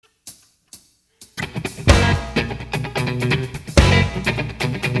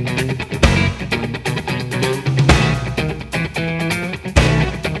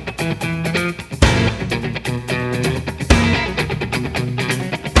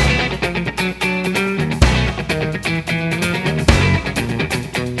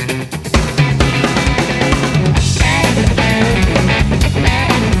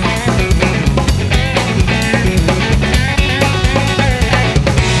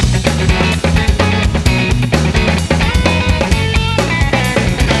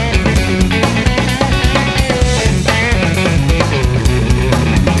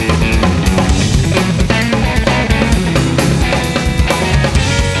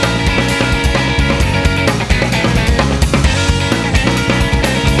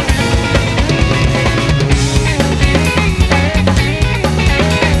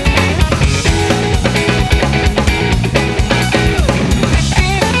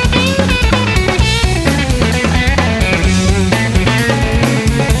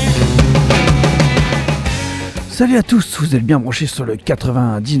Salut à tous, vous êtes bien branchés sur le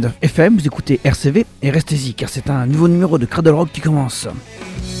 99 FM, vous écoutez RCV et restez-y car c'est un nouveau numéro de Cradle Rock qui commence.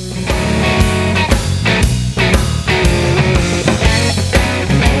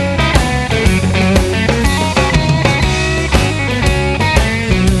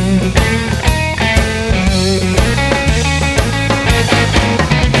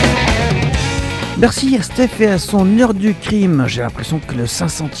 Merci à Steph et à son heure du crime. J'ai l'impression que le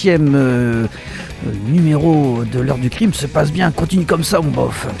 500e numéro de l'heure du crime se passe bien. Continue comme ça, mon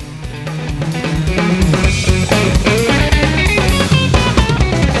bof.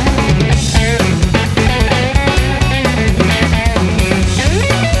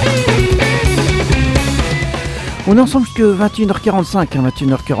 On est ensemble jusqu'à 21h45.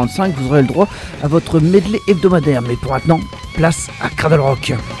 21h45, vous aurez le droit à votre medley hebdomadaire. Mais pour maintenant, place à Cradle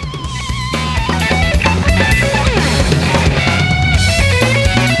Rock.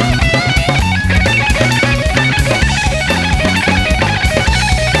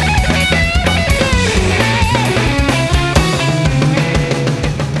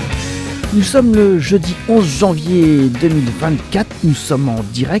 Nous sommes le jeudi 11 janvier 2024, nous sommes en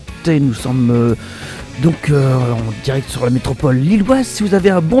direct et nous sommes en direct sur la métropole lilloise. Si vous avez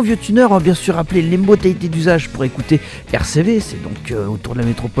un bon vieux tuner, bien sûr appelez les modalités d'usage pour écouter RCV, c'est donc autour de la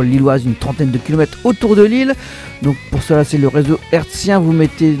métropole lilloise, une trentaine de kilomètres autour de Lille. Donc pour cela c'est le réseau hertzien, vous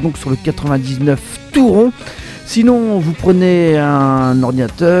mettez donc sur le 99 tout rond. Sinon, vous prenez un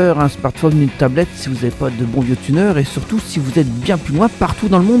ordinateur, un smartphone, une tablette si vous n'avez pas de bon vieux tuner. Et surtout, si vous êtes bien plus loin, partout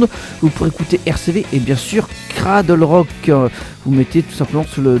dans le monde, vous pourrez écouter RCV et bien sûr Cradle Rock. Vous mettez tout simplement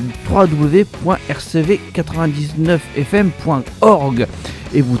sur le www.rcv99fm.org.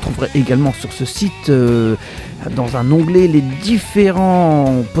 Et vous trouverez également sur ce site, dans un onglet, les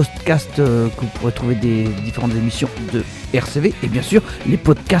différents podcasts que vous pourrez trouver des différentes émissions de RCV. Et bien sûr, les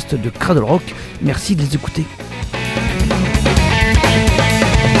podcasts de Cradle Rock. Merci de les écouter.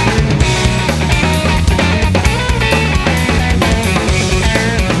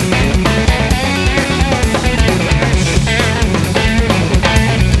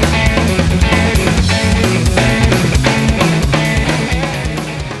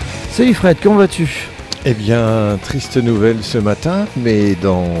 Salut Fred, comment vas-tu ? Eh bien, triste nouvelle ce matin, mais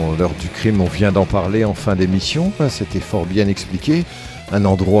dans l'heure du crime, on vient d'en parler en fin d'émission, c'était fort bien expliqué. Un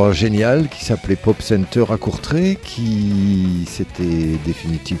endroit génial qui s'appelait Pop Center à Courtrai, qui s'était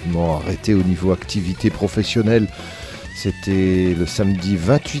définitivement arrêté au niveau activité professionnelle. C'était le samedi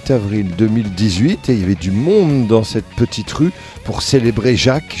 28 avril 2018 et il y avait du monde dans cette petite rue pour célébrer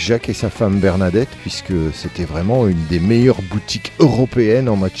Jacques et sa femme Bernadette, puisque c'était vraiment une des meilleures boutiques européennes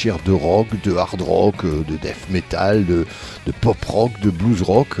en matière de rock, de hard rock, de death metal, de pop rock, de blues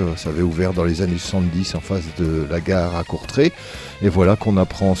rock. Ça avait ouvert dans les années 70 en face de la gare à Courtrai. Et voilà qu'on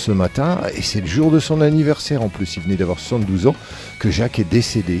apprend ce matin, et c'est le jour de son anniversaire en plus, il venait d'avoir 72 ans, que Jacques est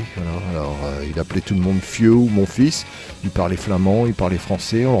décédé. Voilà. Alors il appelait tout le monde Fieu ou mon fils, il parlait flamand, il parlait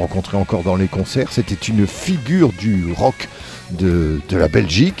français, on le rencontrait encore dans les concerts, c'était une figure du rock de la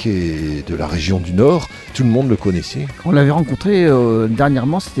Belgique et de la région du Nord, tout le monde le connaissait. On l'avait rencontré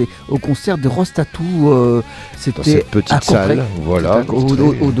dernièrement, c'était au concert de Rostatou, c'était dans cette petite salle, voilà,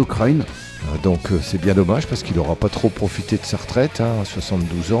 au Docrain. Donc c'est bien dommage parce qu'il n'aura pas trop profité de sa retraite. À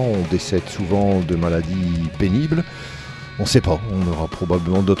 72 ans, on décède souvent de maladies pénibles. On ne sait pas, on aura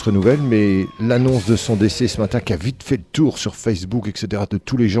probablement d'autres nouvelles, mais l'annonce de son décès ce matin qui a vite fait le tour sur Facebook, etc., de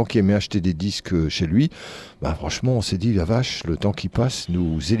tous les gens qui aimaient acheter des disques chez lui, franchement on s'est dit, la vache, le temps qui passe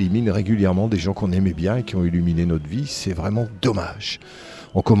nous élimine régulièrement des gens qu'on aimait bien et qui ont illuminé notre vie, c'est vraiment dommage.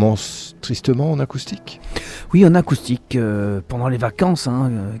 On commence tristement en acoustique. Oui, en acoustique, pendant les vacances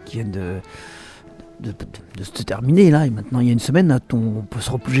qui viennent de se terminer là, et maintenant il y a une semaine, on peut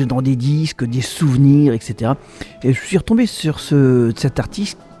se replonger dans des disques, des souvenirs, etc. Et je suis retombé sur cet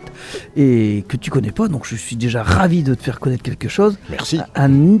artiste et que tu connais pas, donc je suis déjà ravi de te faire connaître quelque chose. Merci.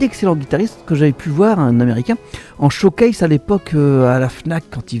 Un excellent guitariste que j'avais pu voir, un américain, en showcase à l'époque à la Fnac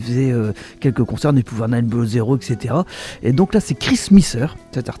quand il faisait quelques concerts, des pouvoirs 900, etc. Et donc là c'est Chris Smither,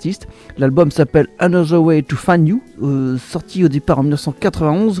 cet artiste. L'album s'appelle Another Way to Find You, sorti au départ en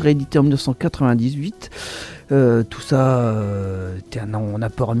 1991, réédité en 1998. Tout ça était un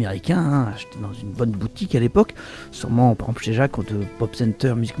apport américain, acheté dans une bonne boutique à l'époque, sûrement par exemple chez Jacques ou de Pop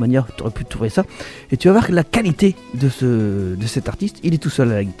Center, Music Mania, tu aurais pu trouver ça, et tu vas voir la qualité de cet artiste. Il est tout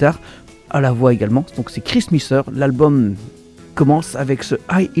seul à la guitare, à la voix également, donc c'est Chris Smither. L'album commence avec ce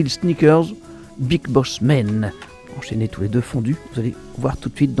High Heel Sneakers, Big Boss Man, enchaînés tous les deux fondus, vous allez voir tout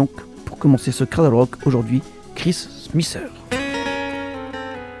de suite. Donc pour commencer ce Cradle Rock aujourd'hui, Chris Smither.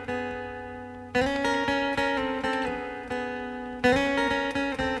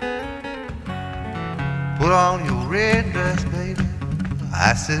 Put on your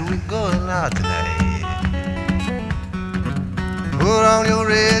I said, we're going out tonight. Put on your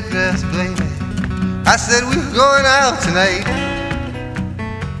red dress, baby. I said, we're going out tonight.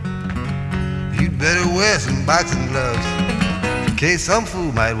 You'd better wear some boxing gloves in case some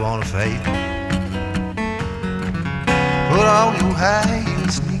fool might want to fight. Put on your high heel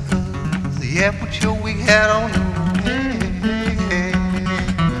sneakers. Yeah, put your wig hat on your head.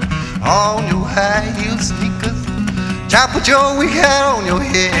 On your high heel sneakers. Child, put your wig hat on your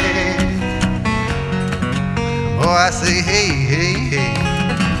head. Oh, I say, hey, hey, hey,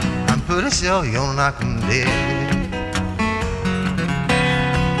 I'm pretty sure you're gonna knock 'em dead.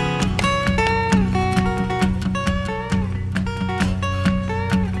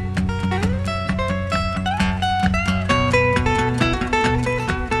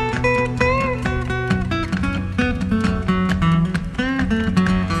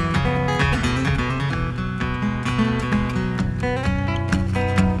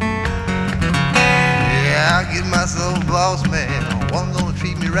 Boss man, one gonna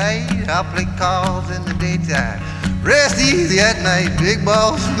treat me right. I'll play calls in the daytime, rest easy at night, big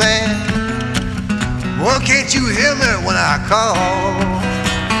boss man. Boy, can't you hear me when I call?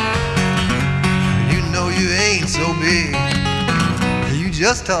 You know you ain't so big, you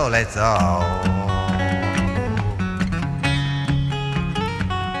just tall, that's all.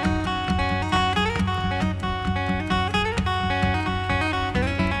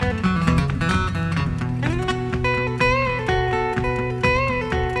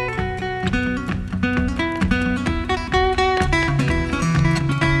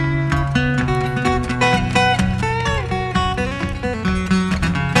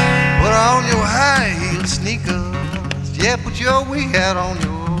 Yeah, put your wig hat on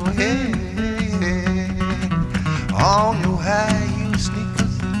your head. On your high heel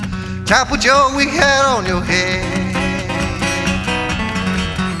sneakers. Child, put your wig hat on your head.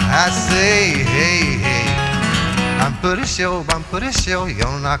 I say, hey, hey, I'm pretty sure you're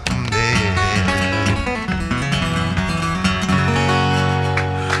gonna knock 'em dead.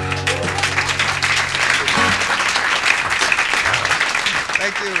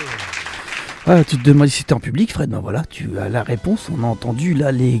 Thank you. Ah, tu te demandais si c'était en public, Fred. Ben voilà, tu as la réponse. On a entendu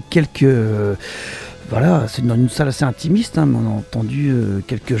là les quelques. Voilà, c'est dans une salle assez intimiste, hein, mais on a entendu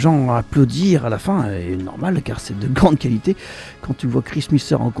quelques gens applaudir à la fin. Et normal, car c'est de grande qualité. Quand tu vois Chris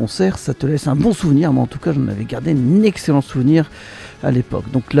Misser en concert, ça te laisse un bon souvenir. Moi, en tout cas, j'en avais gardé un excellent souvenir à l'époque.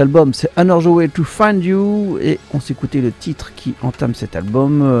 Donc, l'album, c'est Another Way to Find You. Et on s'écoutait le titre qui entame cet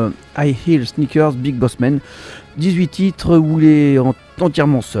album, High Heel Sneakers, Big Boss Man. 18 titres où il est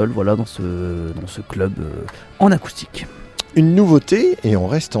entièrement seul, voilà, dans ce club en acoustique. Une nouveauté, et on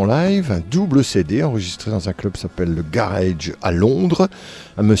reste en live, un double CD enregistré dans un club qui s'appelle le Garage à Londres.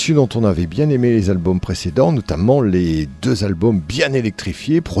 Un monsieur dont on avait bien aimé les albums précédents, notamment les deux albums bien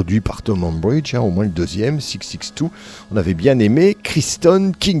électrifiés, produits par Tom Ambridge, au moins le deuxième, 662. On avait bien aimé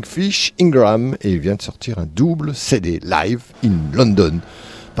Kristen Kingfish Ingram, et il vient de sortir un double CD live in London.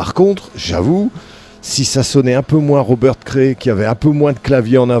 Par contre, j'avoue, si ça sonnait un peu moins Robert Cray, qui avait un peu moins de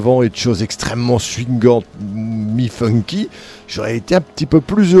clavier en avant et de choses extrêmement swingantes, mi-funky, j'aurais été un petit peu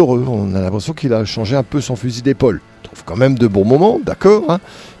plus heureux. On a l'impression qu'il a changé un peu son fusil d'épaule. Je trouve quand même de bons moments, d'accord, hein,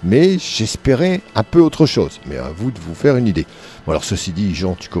 mais j'espérais un peu autre chose. Mais à vous de vous faire une idée. Bon, alors ceci dit,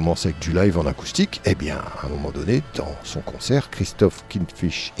 Jean, tu commences avec du live en acoustique. Eh bien, à un moment donné, dans son concert, Christophe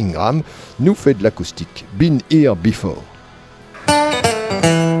Kingfish Ingram nous fait de l'acoustique. Been Here Before.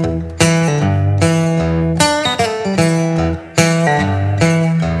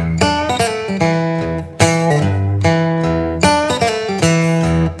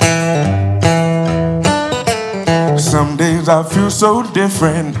 I feel so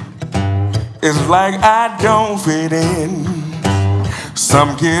different. It's like I don't fit in.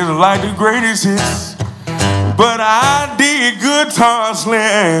 Some kids like the greatest hits, but I dig Guitar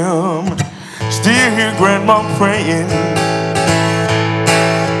Slim. Still hear Grandma praying,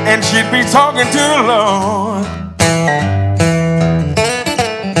 and she'd be talking to the Lord.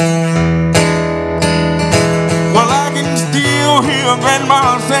 Well, I can still hear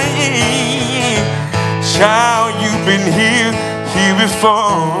Grandma saying, child, you've been here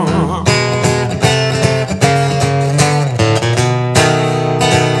before.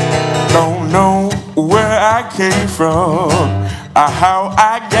 Don't know where I came from or how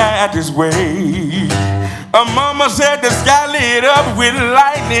I got this way. Mama said the sky lit up with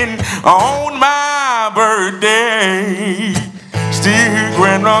lightning on my birthday. Still hear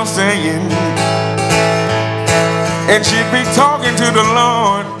Grandma singing, and she'd be talking to the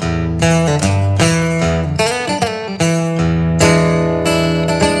Lord.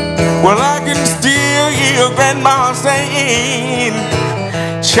 Well, I can still hear Grandma saying,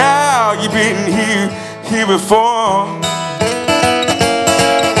 Child, you've been here before.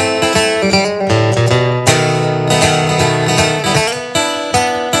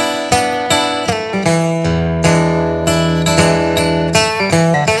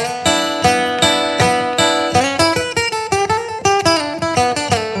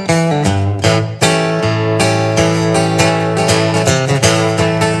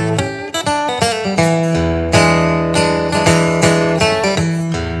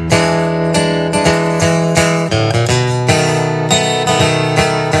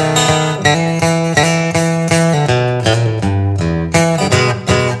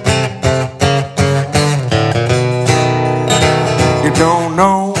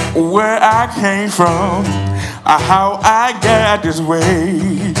 From how I got this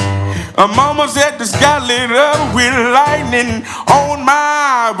way. Mama said the sky lit up with lightning on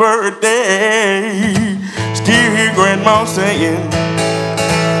my birthday. Still hear grandma singing,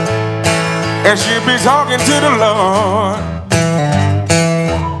 and she be talking to the Lord.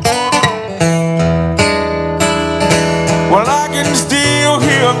 Well, I can still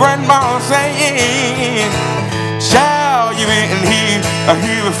hear grandma saying, child, you been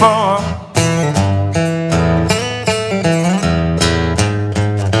here before.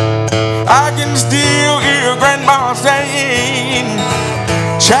 I can still hear grandma saying,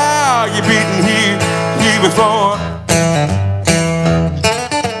 child, you've been here before.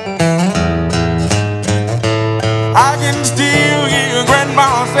 I can still hear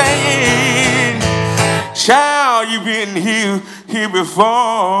grandma saying, child, you've been here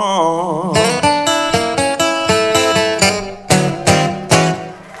before.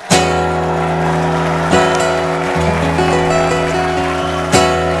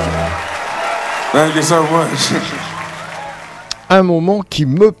 Thank you so much. Un moment qui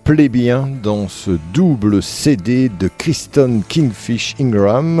me plaît bien dans ce double CD de Kristen Kingfish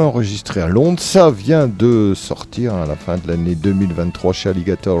Ingram, enregistré à Londres. Ça vient de sortir à la fin de l'année 2023 chez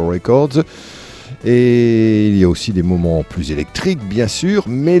Alligator Records. Et il y a aussi des moments plus électriques, bien sûr,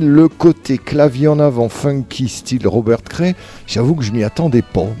 mais le côté clavier en avant, funky, style Robert Cray, j'avoue que je m'y attendais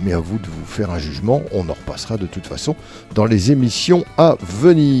pas, mais à vous de vous faire un jugement. On en repassera de toute façon dans les émissions à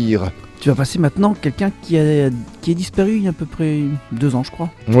venir. Tu vas passer maintenant quelqu'un qui est disparu il y a à peu près 2 ans, je crois.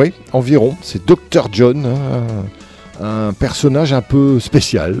 Oui, environ. C'est Dr. John, un personnage un peu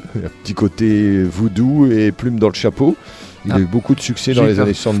spécial. Un petit côté voodoo et plume dans le chapeau. Il a eu beaucoup de succès dans les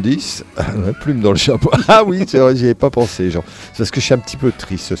années 70. Plume dans le chapeau. Ah oui, c'est vrai, j'y avais pas pensé. Genre. C'est parce que je suis un petit peu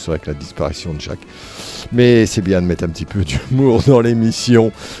triste ce soir avec la disparition de Jack. Mais c'est bien de mettre un petit peu d'humour dans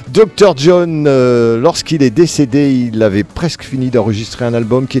l'émission. Dr. John, lorsqu'il est décédé, il avait presque fini d'enregistrer un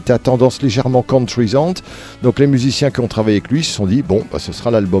album qui était à tendance légèrement countrysante. Donc les musiciens qui ont travaillé avec lui se sont dit, bon, ce sera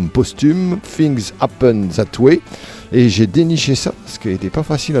l'album posthume, Things Happen That Way. Et j'ai déniché ça, parce qu'il n'était pas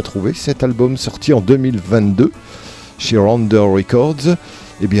facile à trouver. Cet album sorti en 2022 chez Rounder Records,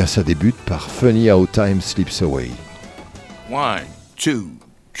 eh bien ça débute par Funny How Time Slips Away. 1, 2,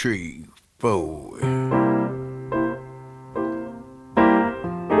 3, 4.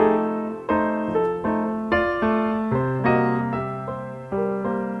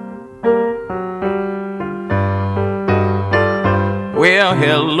 Well,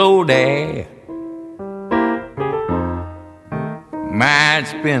 hello there.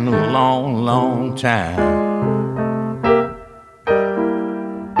 Mine's been a long, long time.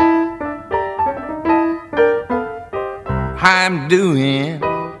 I'm doing,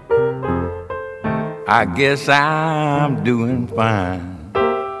 I guess I'm doing fine.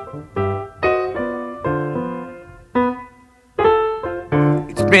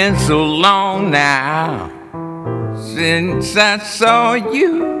 It's been so long now since I saw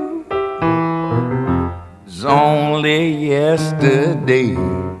you. It's only yesterday.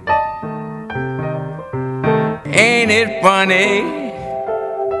 Ain't it funny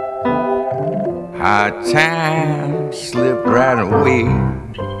how time slipped right away?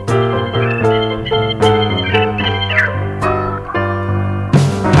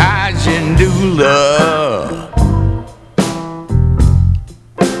 How's your new love?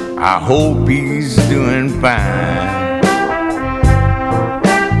 I hope he's doing fine.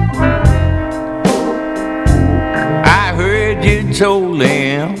 I heard you told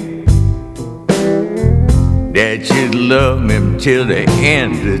him that you'd love him till the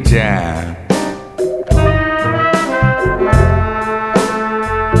end of time.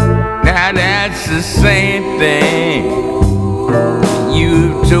 Now that's the same thing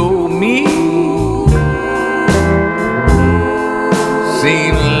you told me.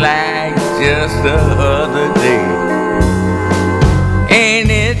 Seemed like just the other day. Ain't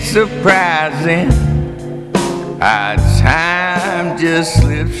it surprising how time just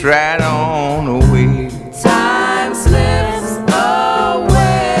slips right on away. Time slips away.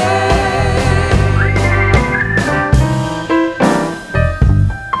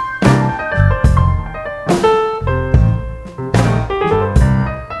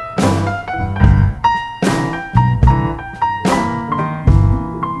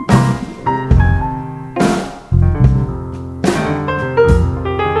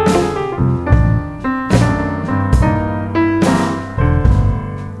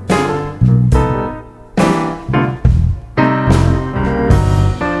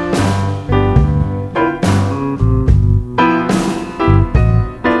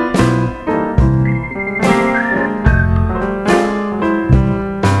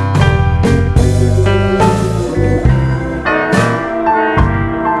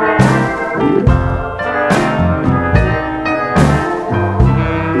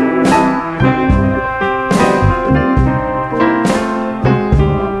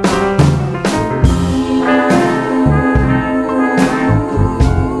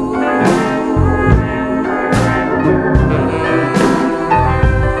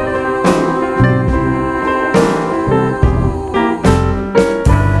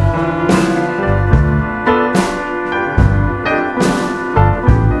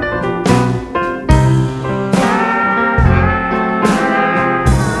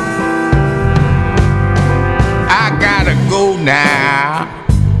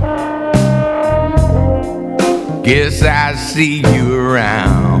 Guess I see you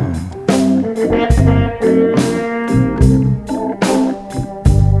around.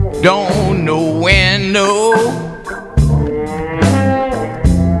 Don't know when, no.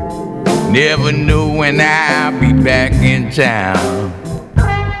 Never know when I'll be back in town.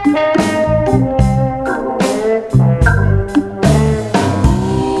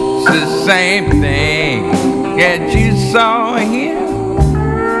 It's the same thing that you saw here.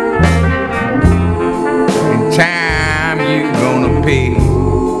 Time you gonna pay.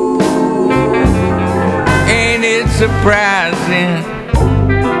 Ain't it surprising?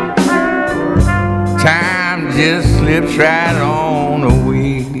 Time just slips right on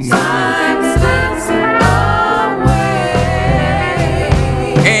away. Time slips away.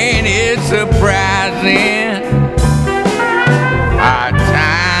 Ain't it surprising? Our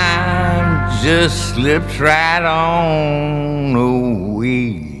time just slips right on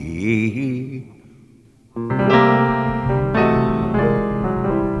away.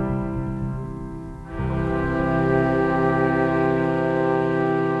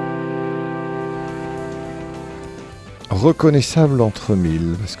 Reconnaissable entre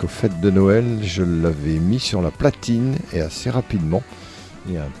mille, parce qu'au fête de Noël, je l'avais mis sur la platine et assez rapidement.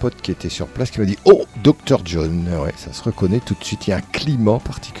 Il y a un pote qui était sur place qui m'a dit « Oh, Dr. John !» Ouais, ça se reconnaît tout de suite, il y a un climat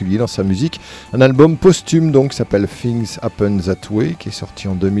particulier dans sa musique. Un album posthume donc, qui s'appelle « Things Happen That Way » qui est sorti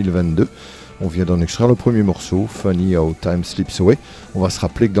en 2022. On vient d'en extraire le premier morceau, « Funny How Time Slips Away ». On va se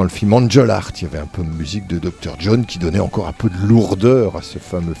rappeler que dans le film Angel Heart, il y avait un peu de musique de Dr. John qui donnait encore un peu de lourdeur à ce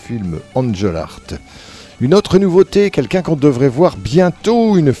fameux film Angel Heart. Une autre nouveauté, quelqu'un qu'on devrait voir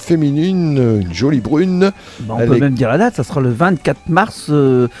bientôt, une féminine, une jolie brune. On peut même dire la date, ça sera le 24 mars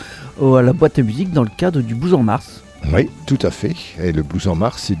à la boîte à musique dans le cadre du Blues en Mars. Oui, tout à fait. Et le Blues en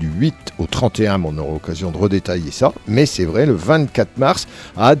Mars, c'est du 8 au 31, on aura l'occasion de redétailler ça. Mais c'est vrai, le 24 mars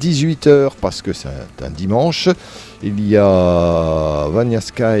à 18h, parce que c'est un dimanche, il y a Vanya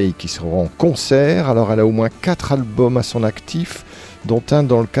Sky qui sera en concert. Alors elle a au moins 4 albums à son actif, dont un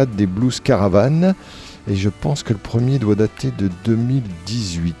dans le cadre des Blues Caravan. Et je pense que le premier doit dater de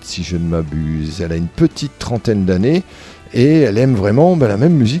 2018, si je ne m'abuse. Elle a une petite trentaine d'années et elle aime vraiment la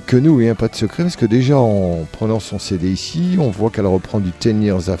même musique que nous, pas de secret, parce que déjà en prenant son CD ici, on voit qu'elle reprend du 10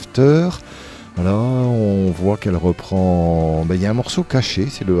 Years After. Voilà, on voit qu'elle reprend... il y a un morceau caché,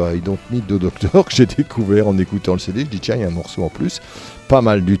 c'est le I Don't Need the Doctor que j'ai découvert en écoutant le CD. Je dis tiens, il y a un morceau en plus, pas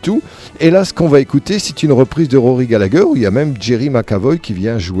mal du tout. Et là, ce qu'on va écouter, c'est une reprise de Rory Gallagher, où il y a même Jerry McAvoy qui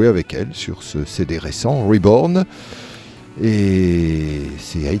vient jouer avec elle sur ce CD récent, Reborn. Et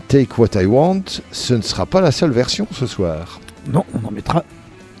c'est I Take What I Want. Ce ne sera pas la seule version ce soir. Non, on en mettra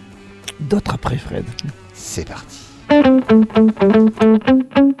d'autres après, Fred. C'est parti.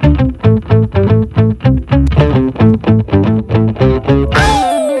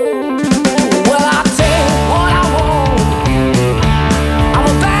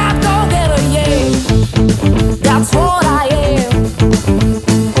 That's what I am.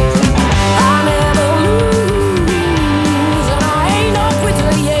 I never lose, and I ain't no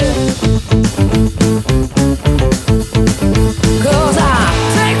quitter yet. 'Cause I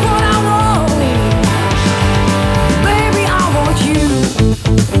take what I want, baby, I want you.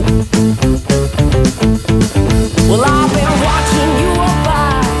 Well, I've been watching you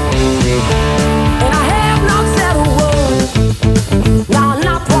Now,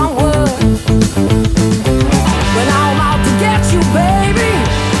 not one word. But now I'm out to get you, baby.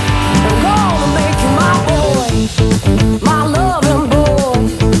 I'm gonna make you my boy, my loving boy.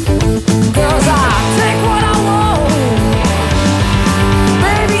 'Cause I take what I want.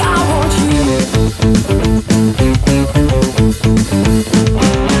 Baby, I want you.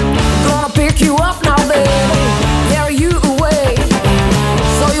 Gonna pick you up now, baby. Carry you away.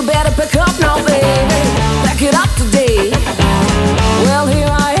 So you better pick up now, baby. Back it up today. Well, here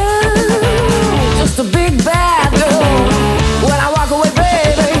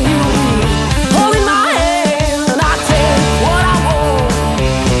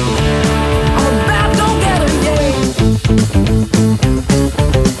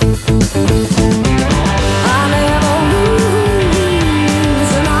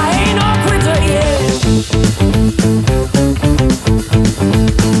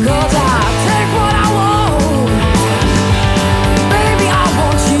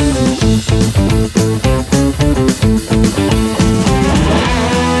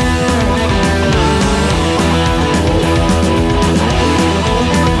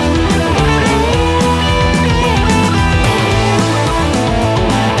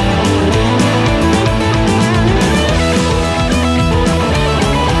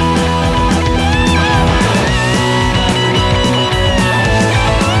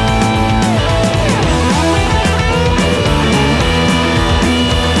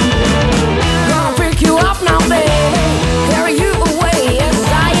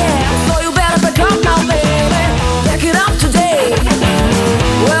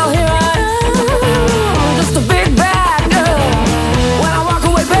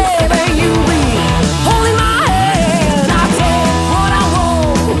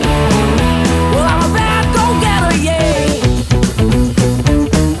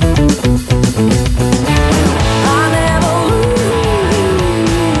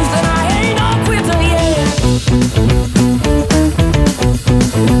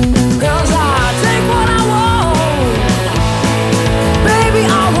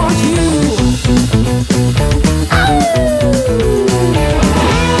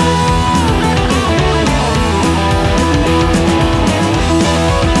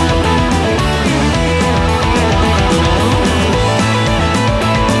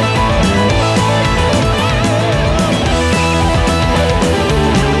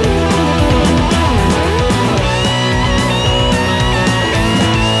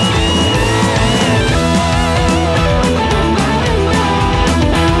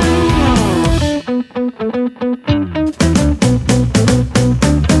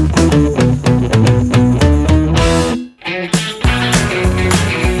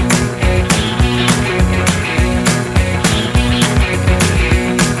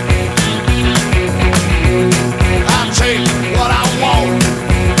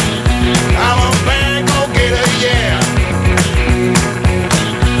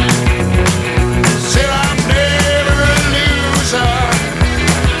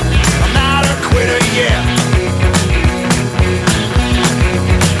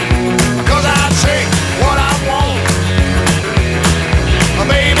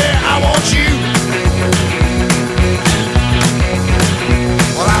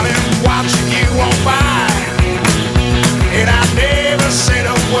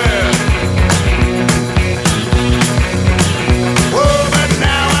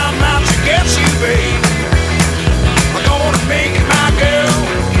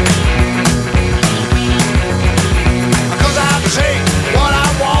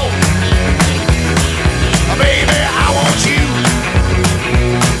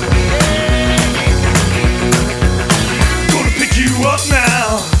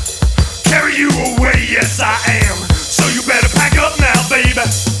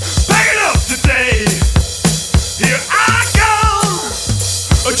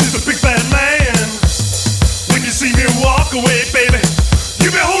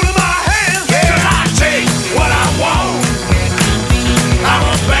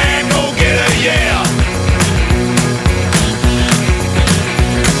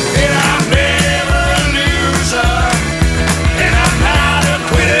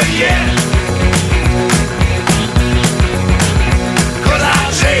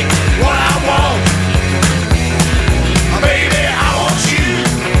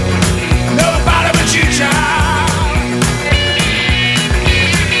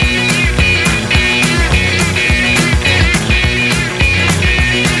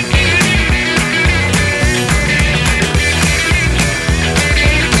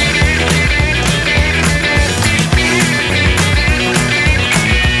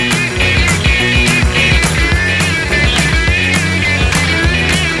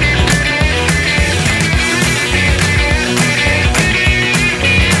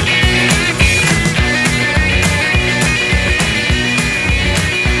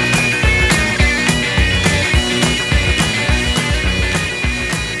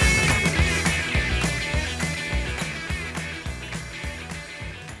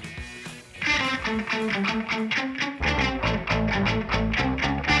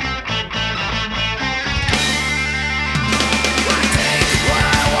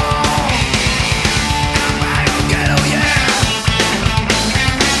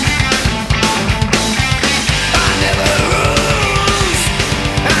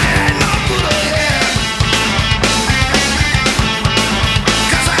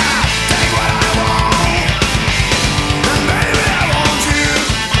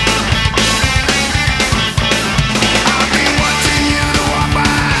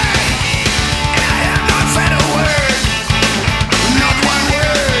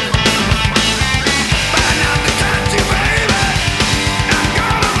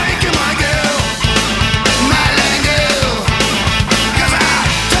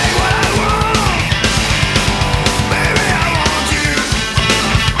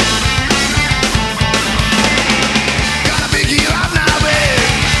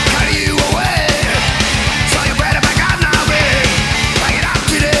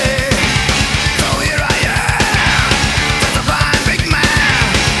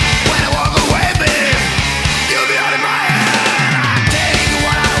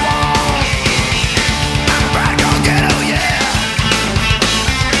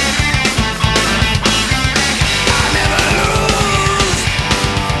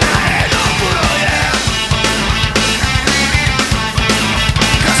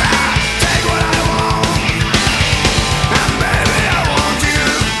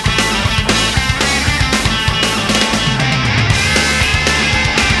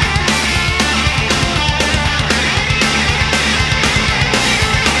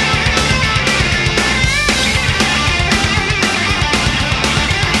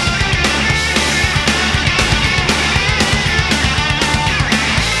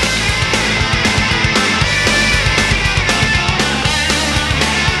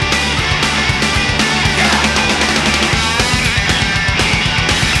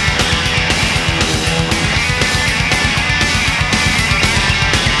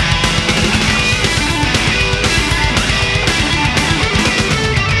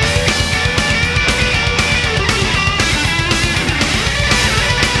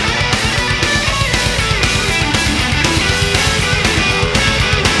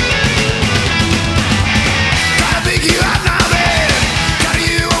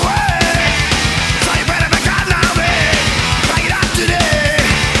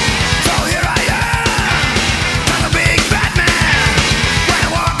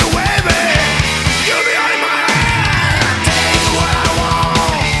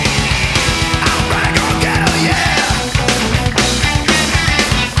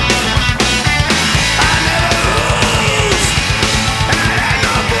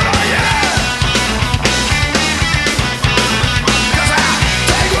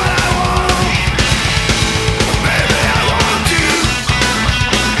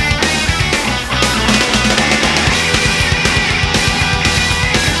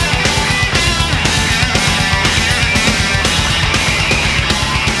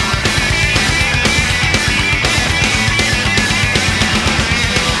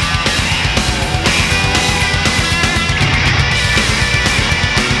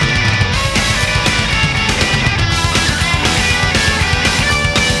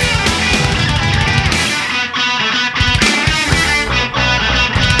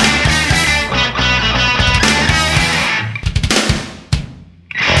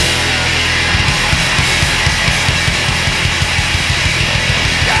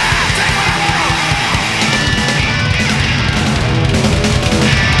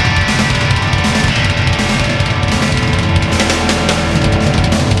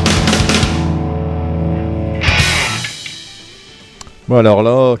Bon alors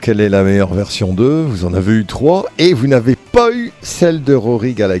là, quelle est la meilleure version 2 ? Vous en avez eu 3 et vous n'avez pas eu celle de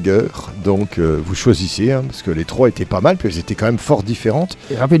Rory Gallagher. Donc vous choisissez, parce que les 3 étaient pas mal, puis elles étaient quand même fort différentes.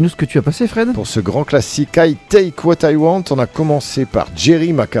 Et rappelle-nous ce que tu as passé, Fred. Pour ce grand classique I Take What I Want, on a commencé par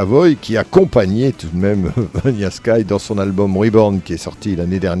Jerry McAvoy qui accompagnait tout de même Vanilla Sky dans son album Reborn qui est sorti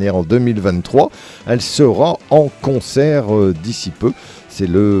l'année dernière en 2023. Elle sera en concert d'ici peu. C'est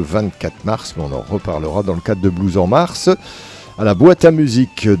le 24 mars, mais on en reparlera dans le cadre de Blues en mars. À la boîte à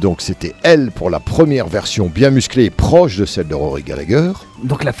musique, donc c'était elle pour la première version bien musclée et proche de celle de Rory Gallagher.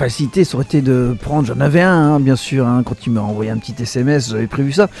 Donc la facilité, ça aurait été de prendre, j'en avais un bien sûr, quand tu m'as envoyé un petit SMS, j'avais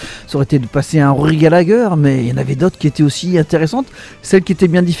prévu ça aurait été de passer un Rory Gallagher, mais il y en avait d'autres qui étaient aussi intéressantes. Celle qui était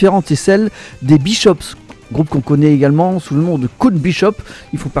bien différente, c'est celle des Bishops. Groupe qu'on connaît également sous le nom de Count Bishop.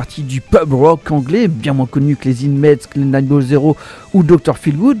 Ils font partie du pub rock anglais, bien moins connu que les Inmates, que les 900 ou Dr.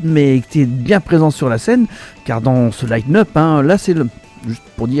 Feelgood, mais qui était bien présent sur la scène, car dans ce line-up, là c'est juste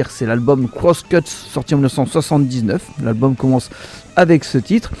pour dire, c'est l'album Crosscuts sorti en 1979. L'album commence avec ce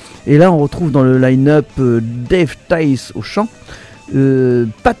titre, et là on retrouve dans le line-up Dave Tice au chant,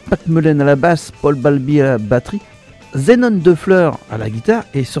 Pat McMullen à la basse, Paul Balby à la batterie, Zenon Defleur à la guitare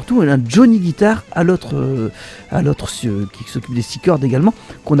et surtout un Johnny Guitar à l'autre qui s'occupe des 6 cordes également,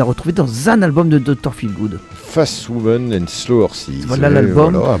 qu'on a retrouvé dans un album de Dr. Feelgood. Fast Woman and Slow Horses. Voilà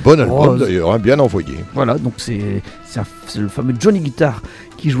l'album. Voilà, un bon album d'ailleurs, bien envoyé. Voilà, donc c'est le fameux Johnny Guitar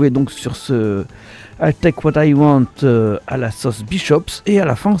qui jouait donc sur ce I Take What I Want à la sauce Bishops, et à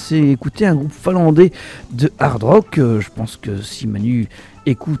la fin c'est écouter un groupe finlandais de hard rock. Je pense que si Manu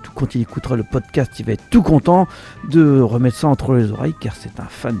écoute, ou quand il écoutera le podcast, il va être tout content de remettre ça entre les oreilles, car c'est un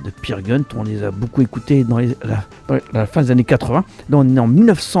fan de Peer Gynt. On les a beaucoup écoutés dans la fin des années 80. Là on est en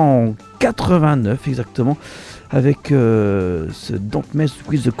 1989 exactement, avec ce Don't Mess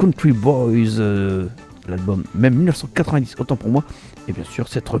With The Country Boys, l'album même 1990, autant pour moi. Et bien sûr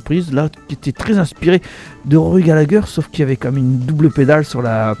cette reprise là qui était très inspirée de Rory Gallagher, sauf qu'il y avait quand même une double pédale sur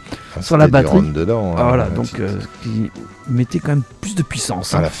la batterie dedans, voilà, donc qui mettait quand même plus de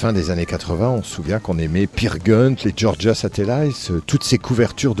puissance. À la fin des années 80, on se souvient qu'on aimait Peer Gynt, les Georgia Satellites, toutes ces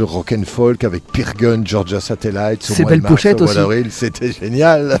couvertures de rock and folk avec Peer Gynt, Georgia Satellites, ces belles pochettes aussi. C'était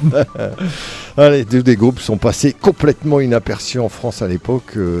génial. Allez, des groupes sont passés complètement inaperçus en France à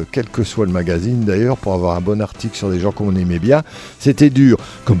l'époque, quel que soit le magazine d'ailleurs, pour avoir un bon article sur des gens qu'on aimait bien. C'était dur,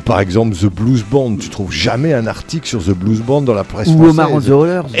 comme par exemple The Blues Band. Tu trouves jamais un article sur The Blues Band dans la presse française. Ou Omar and the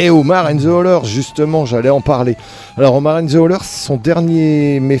Hollers. Et Omar and the Hollers, justement, j'allais en parler. Alors Omar and the Hollers, son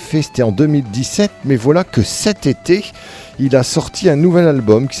dernier méfait c'était en 2017, mais voilà que cet été, il a sorti un nouvel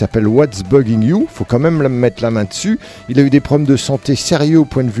album qui s'appelle What's Bugging You. Faut quand même mettre la main dessus. Il a eu des problèmes de santé sérieux au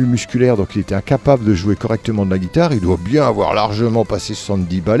point de vue musculaire, donc il était incapable de jouer correctement de la guitare. Il doit bien avoir largement passé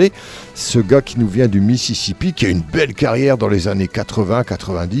 70 ballets. Ce gars qui nous vient du Mississippi, qui a une belle carrière dans les années 80,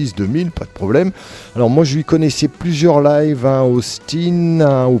 90, 2000, pas de problème. Alors moi je lui connaissais plusieurs lives, un au Austin,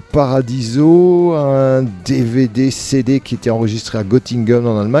 un au Paradiso, un DVD, CD qui était enregistré à Göttingen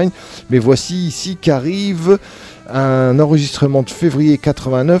en Allemagne. Mais voici ici qu'arrive un enregistrement de février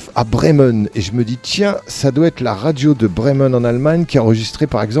 89 à Bremen, et je me dis tiens, ça doit être la radio de Bremen en Allemagne qui a enregistré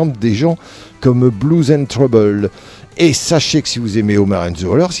par exemple des gens comme Blues and Trouble. Et sachez que si vous aimez Omar and the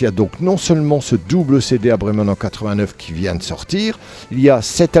Hollers, il y a donc non seulement ce double CD à Bremen en 89 qui vient de sortir, il y a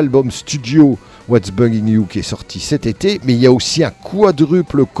cet album studio What's Bugging You qui est sorti cet été, mais il y a aussi un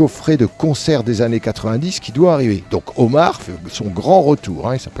quadruple coffret de concerts des années 90 qui doit arriver. Donc Omar fait son grand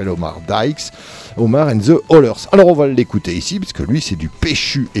retour, il s'appelle Omar Dykes, Omar and the Hollers. Alors on va l'écouter ici, parce que lui c'est du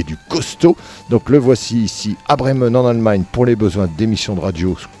péchu et du costaud. Donc le voici ici à Bremen en Allemagne pour les besoins d'émissions de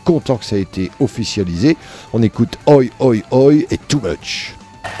radio. Content que ça a été officialisé. On écoute Oi Oi Oi et Too Much.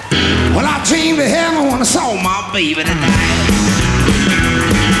 Well, I dreamed of heaven when I saw my baby tonight.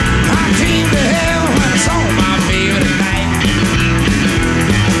 I dreamed of heaven when I saw my baby tonight.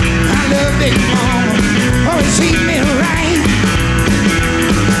 I love Big Mama, always treat me right.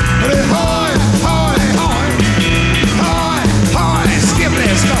 But it's hard, hard, hard, hard, hard, skip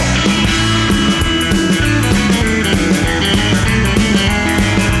that stuff.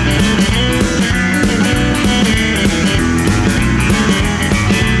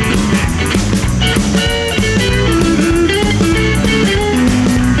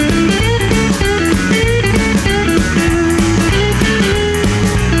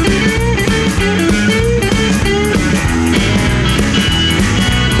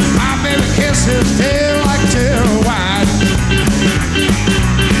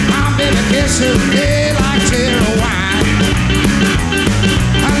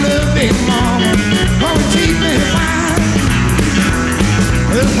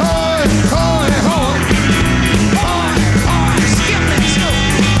 Skip it.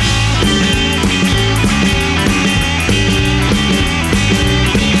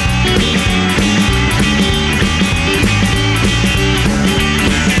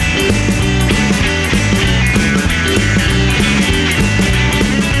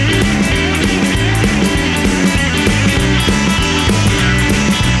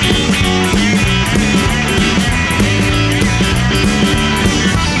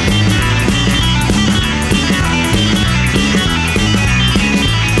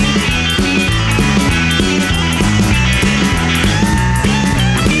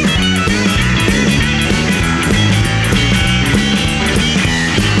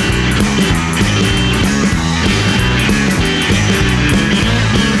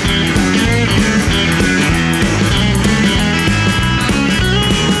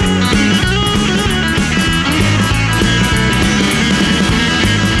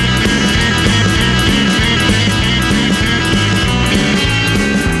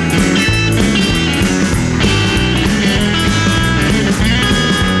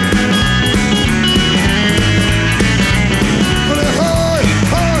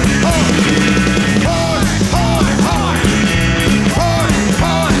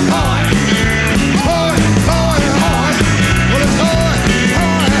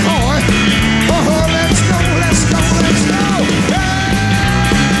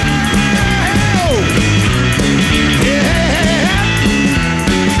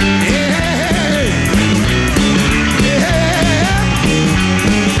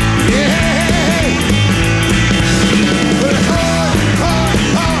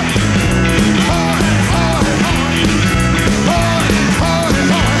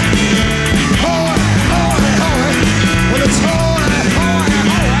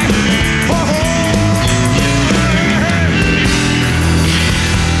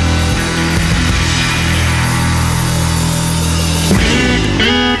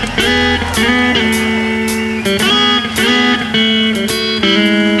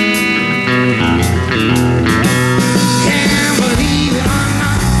 Can't believe it or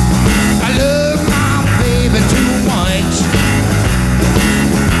not, I love my baby too much.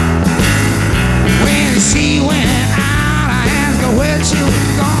 When she went out, I asked her where she was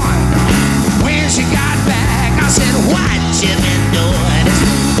going. When she got back, I said, what you been doing? It's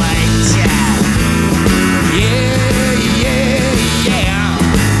too much. Yeah, yeah, yeah.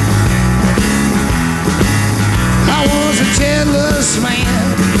 I was a jealous man.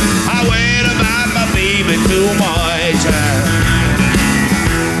 I worried about my baby too much.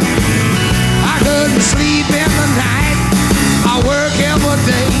 I couldn't sleep in the night. I work every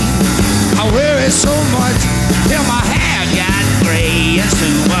day. I worry so much till my hair got gray. It's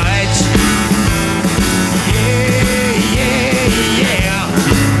too much. Yeah, yeah, yeah.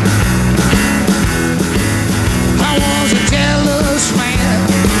 I was a jealous man.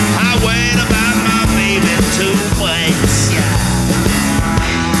 I worried about my baby too much.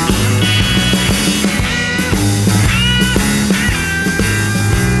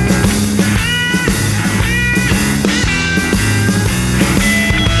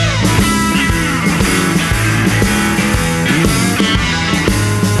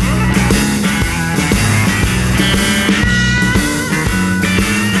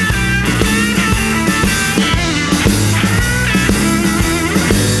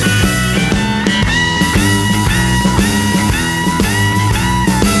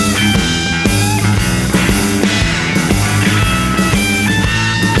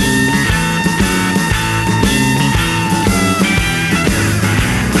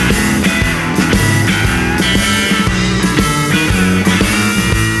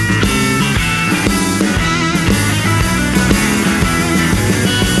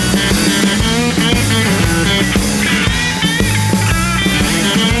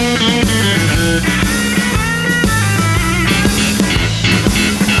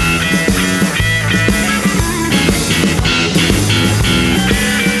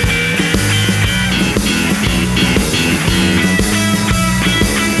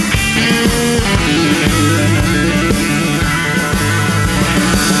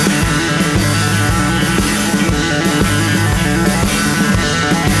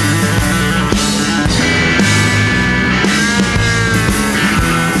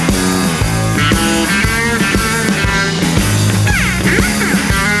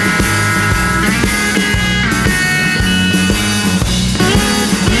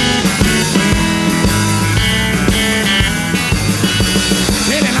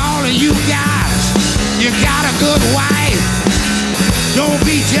 Telling all of you guys, you got a good wife. Don't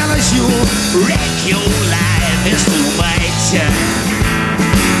be jealous, you'll wreck your life. It's too much. Yeah,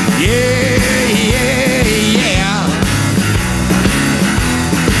 yeah, yeah.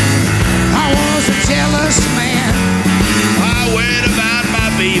 I was a jealous man. I worried about my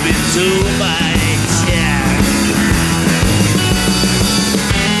baby too much. Yeah.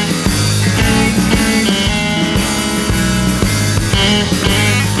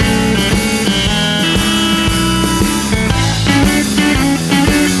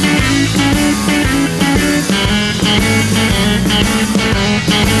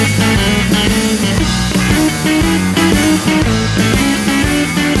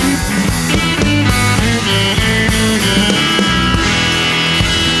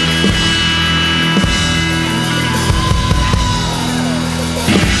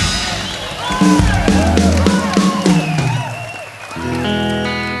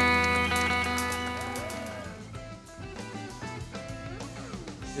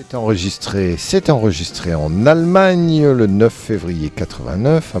 C'est enregistré en Allemagne le 9 février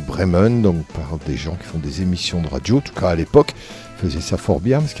 89 à Bremen, donc par des gens qui font des émissions de radio, en tout cas à l'époque, faisaient ça fort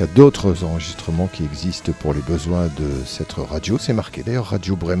bien, parce qu'il y a d'autres enregistrements qui existent pour les besoins de cette radio, c'est marqué d'ailleurs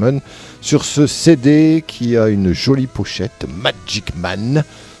Radio Bremen, sur ce CD qui a une jolie pochette, Magic Man,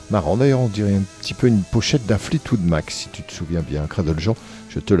 marrant d'ailleurs, on dirait un petit peu une pochette d'un Fleetwood Mac, si tu te souviens bien, Cradle Jean.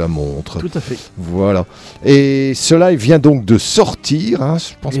 Je te la montre. Tout à fait. Voilà. Et cela vient donc de sortir. Hein.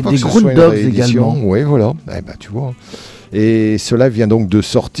 Je pense et pas des que ce soit une Dogs réédition. également. Oui, voilà. Eh ben, tu vois. Et cela vient donc de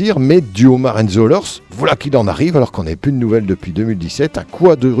sortir, mais du Omar & Zollers, voilà qu'il en arrive, alors qu'on n'avait plus de nouvelles depuis 2017. Un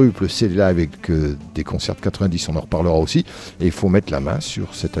quadruple CD-là avec des concerts de 90, on en reparlera aussi. Et il faut mettre la main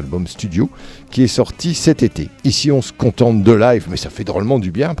sur cet album studio qui est sorti cet été. Ici, on se contente de live, mais ça fait drôlement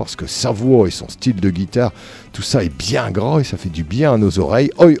du bien parce que sa voix et son style de guitare, tout ça est bien gras et ça fait du bien à nos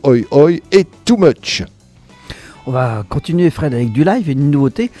oreilles. Oi, oi, oi et too much. On va continuer, Fred, avec du live et une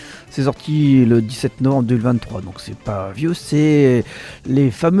nouveauté. C'est sorti le 17 novembre 2023, donc c'est pas vieux. C'est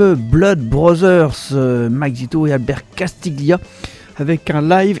les fameux Blood Brothers, Mike Zito et Albert Castiglia, avec un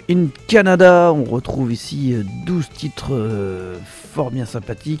live in Canada. On retrouve ici 12 titres fort bien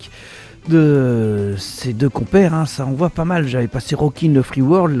sympathiques de ces deux compères, hein. Ça envoie pas mal. J'avais passé Rockin' the Free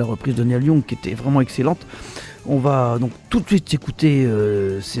World, la reprise de Neil Young, qui était vraiment excellente. On va donc tout de suite écouter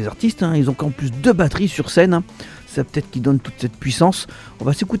ces artistes, hein. Ils ont en plus 2 batteries sur scène, hein. C'est peut-être qui donne toute cette puissance. On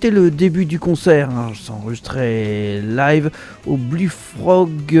va s'écouter le début du concert, hein. C'est enregistré live au Blue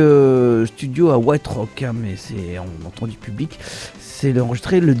Frog Studio à White Rock, hein, mais on entend du public. C'est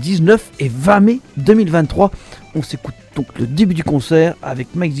enregistré le 19 et 20 mai 2023. On s'écoute donc le début du concert avec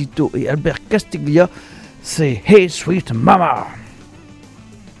Mike Zito et Albert Castiglia. C'est Hey Sweet Mama.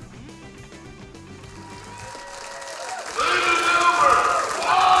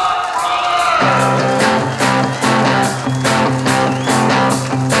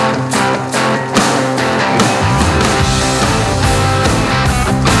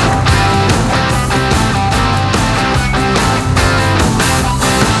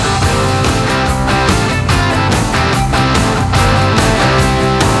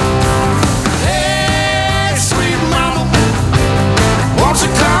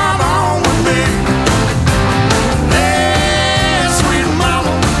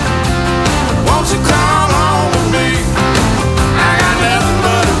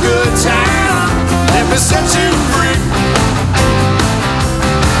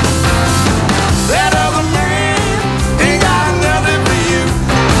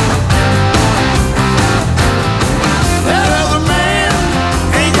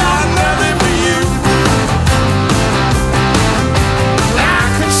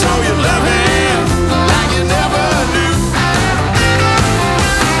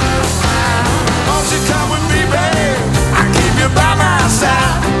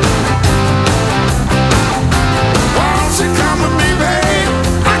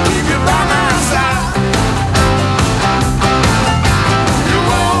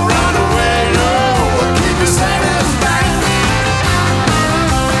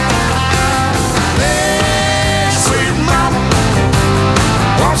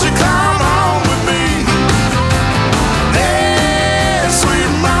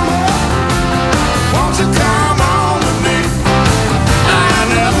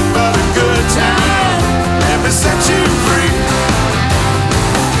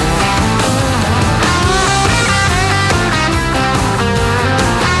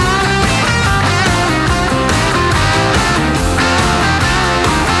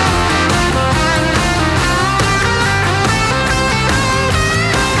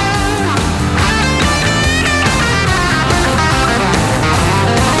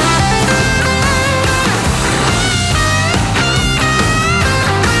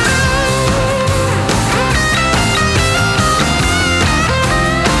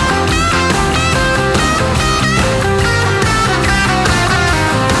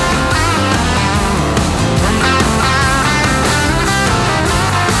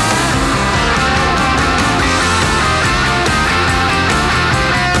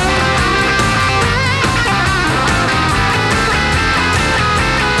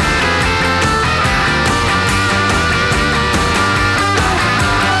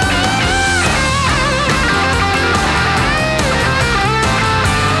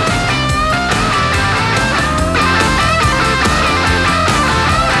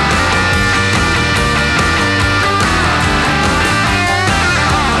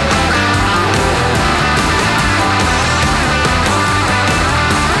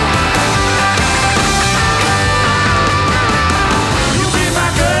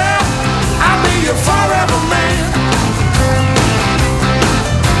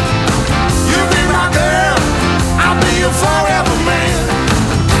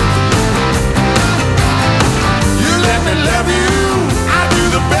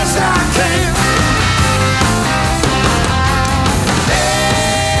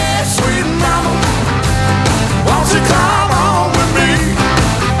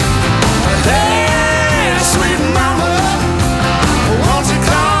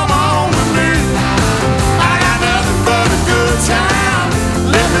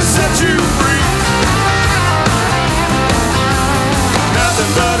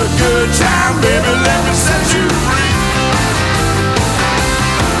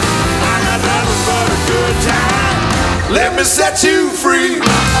 Let me set you free.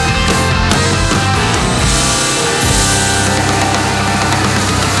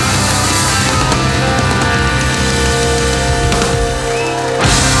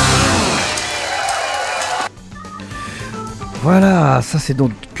 Voilà, ça c'est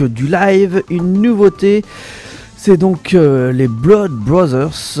donc du live, une nouveauté. C'est donc les Blood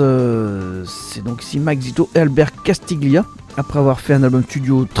Brothers, c'est donc ici Mike Zito et Albert Castiglia. Après avoir fait un album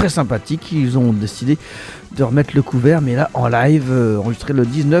studio très sympathique, ils ont décidé de remettre le couvert, mais là en live, enregistré le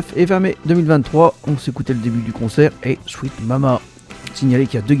 19 et 20 mai 2023. On s'écoutait le début du concert et Sweet Mama. Signaler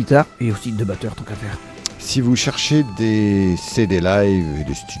qu'il y a 2 guitares et aussi 2 batteurs, tant qu'à faire. Si vous cherchez des CD live et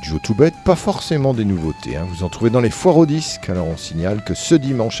des studios tout bêtes, pas forcément des nouveautés, hein. Vous en trouvez dans les foires aux disques. Alors on signale que ce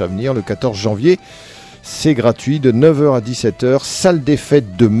dimanche à venir, le 14 janvier, c'est gratuit de 9h à 17h, salle des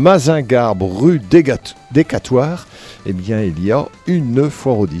fêtes de Mazingarbe, rue Décatoire. Eh bien, il y a une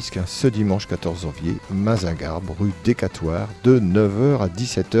foire aux disques, hein, ce dimanche 14 janvier, Mazingarbe, rue Décatoire, de 9h à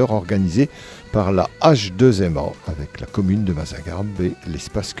 17h, organisée par la H2MA, avec la commune de Mazingarbe et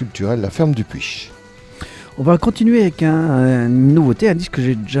l'espace culturel La Ferme du Puich. On va continuer avec une nouveauté, un disque que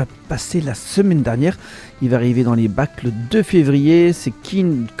j'ai déjà passé la semaine dernière. Il va arriver dans les bacs le 2 février. C'est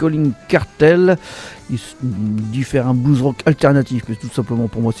Calling Cartel. Il dit faire un blues rock alternatif, mais tout simplement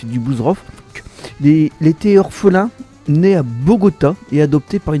pour moi c'est du blues rock. Il était orphelin, né à Bogota et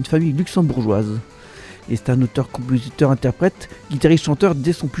adopté par une famille luxembourgeoise. Et c'est un auteur, compositeur, interprète, guitariste, chanteur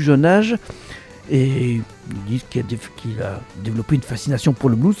dès son plus jeune âge. Et ils disent qu'il a développé une fascination pour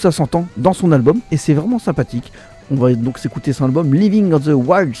le blues, ça s'entend dans son album, et c'est vraiment sympathique. On va donc s'écouter son album Living on the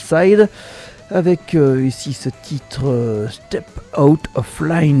Wild Side, avec ici ce titre Step Out of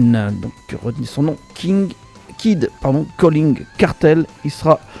Line. Donc retenez son nom, Calling Cartel. Il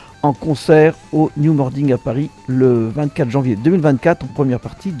sera en concert au New Morning à Paris le 24 janvier 2024 en première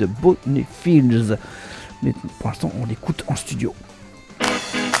partie de Bonnetfields. Mais pour l'instant on l'écoute en studio.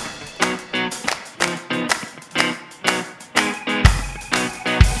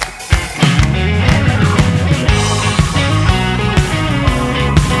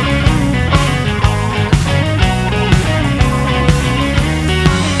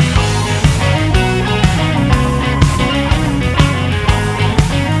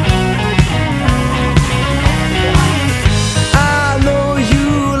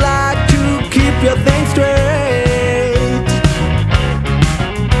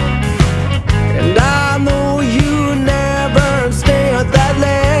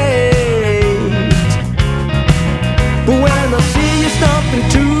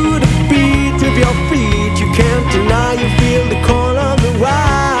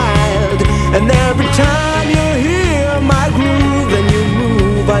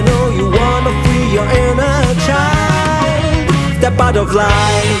 Out of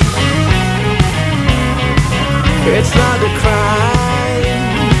life, it's not a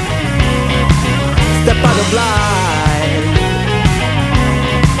crime. Step out of life,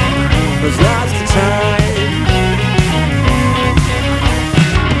 it's not the time.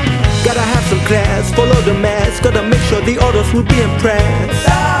 Gotta have some class, follow the mass. Gotta make sure the others will be impressed.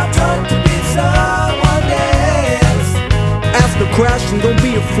 Stop trying to be someone else. Ask no question, don't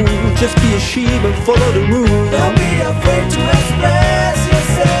be a fool. Just be a sheep and follow the rules. Don't be afraid to express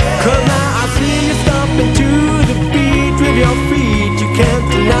yourself. Cause now I see you stomping to the beat with your feet. You can't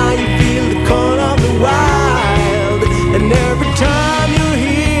deny you feel the call of the wild. And every time you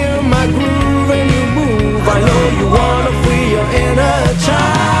hear my groove and you move, I know you wanna free your inner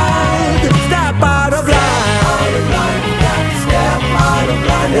child. Step out of line. Out of line, you got to step out of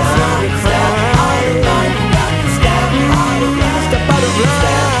line. It's not a crime. Out of line, you got to step out of line. Step out of line.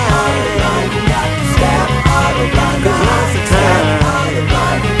 Step out of line, you got to step out of line. 'Cause now's the time.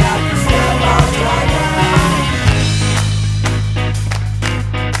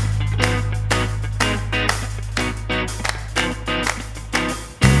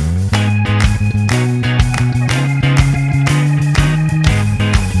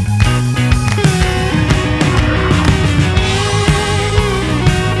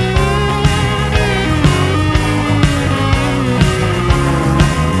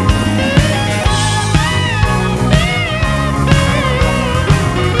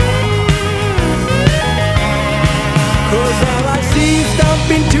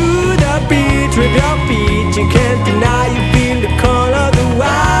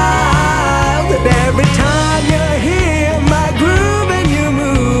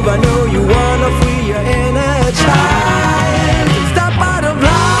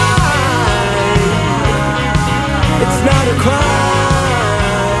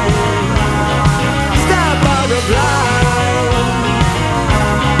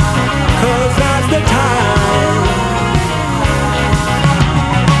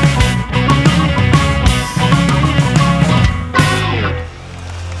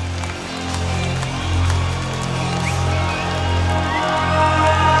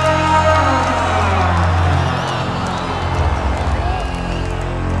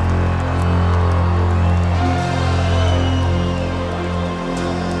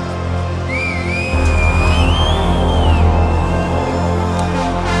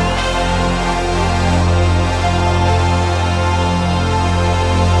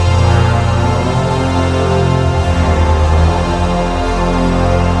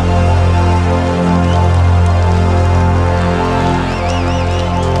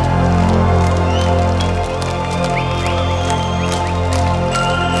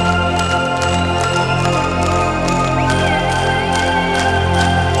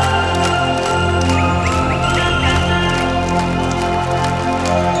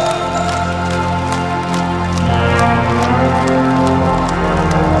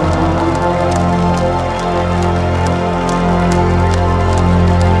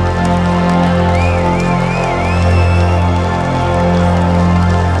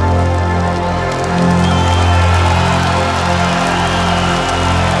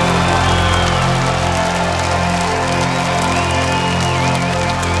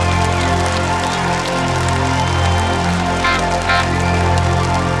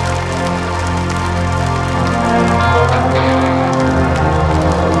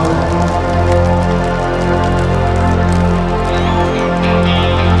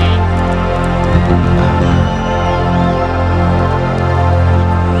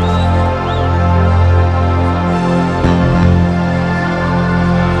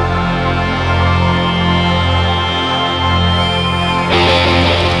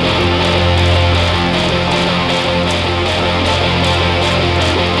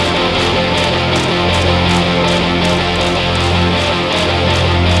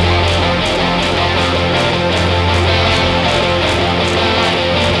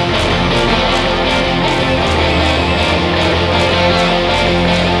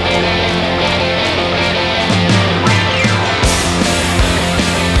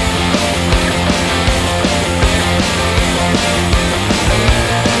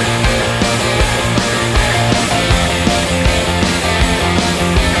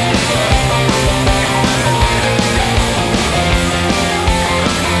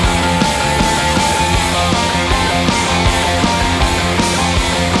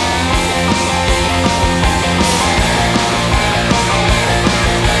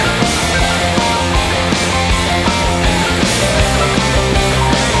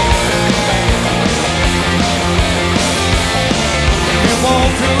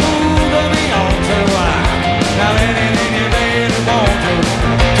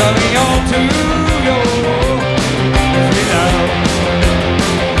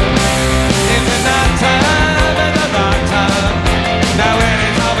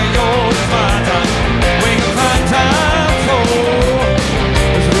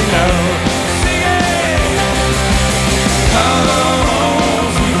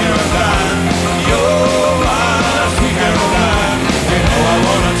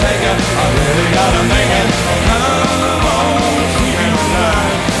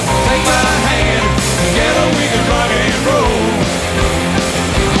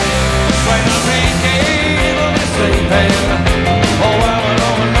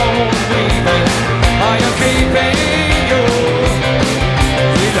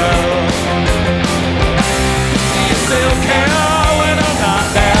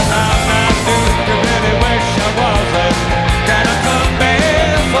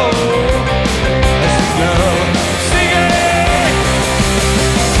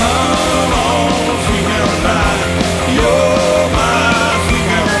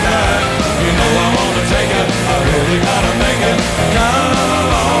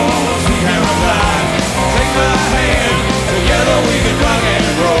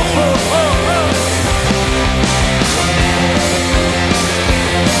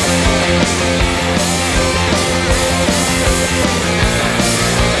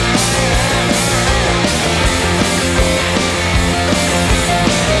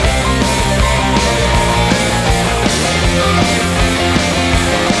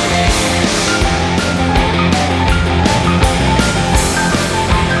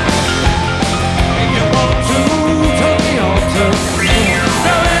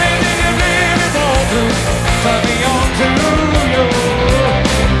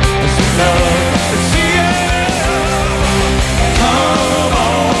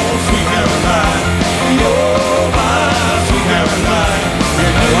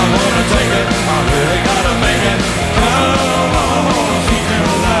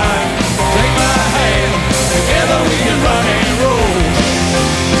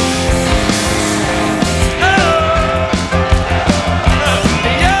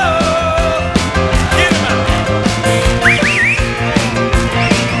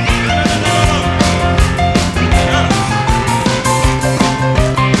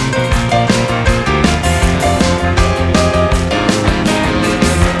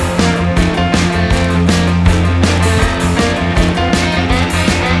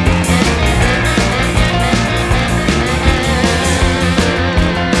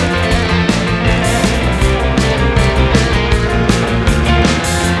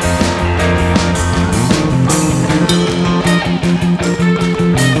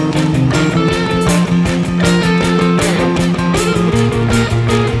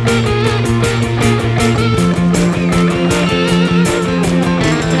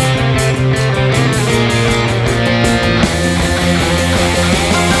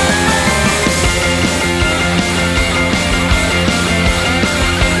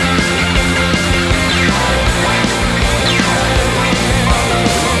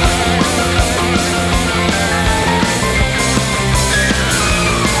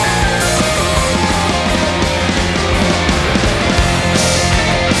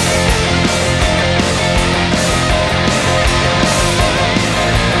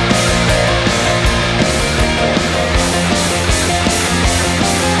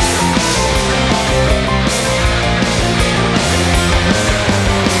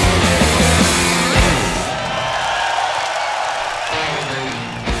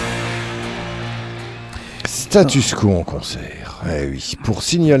 Status Quo en concert. Eh oui, pour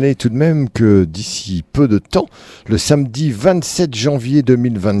signaler tout de même que d'ici peu de temps, le samedi 27 janvier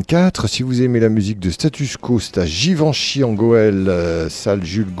 2024, si vous aimez la musique de Status Quo, c'est à Givenchy en Goël, salle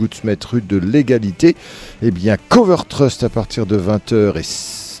Jules Goutsmet, rue de l'Égalité. Eh bien, Cover Trust à partir de 20h et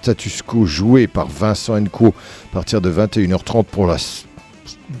Status Quo joué par Vincent & Co à partir de 21h30 pour la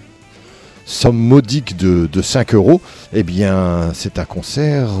somme modique de 5 €, eh bien c'est un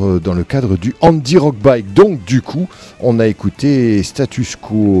concert dans le cadre du Andy Rock Bike. Donc du coup, on a écouté Status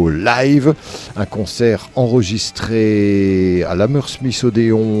Quo live, un concert enregistré à l'Hammersmith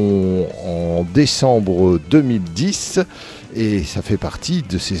Odéon en décembre 2010. Et ça fait partie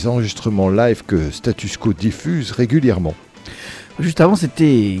de ces enregistrements live que Status Quo diffuse régulièrement. Juste avant,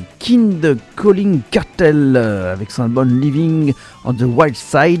 c'était Kind Calling Cartel avec son album Living on the Wild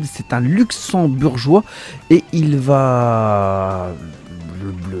Side. C'est un luxembourgeois et il va...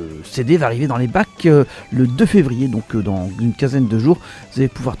 Le CD va arriver dans les bacs le 2 février, donc dans une quinzaine de jours. Vous allez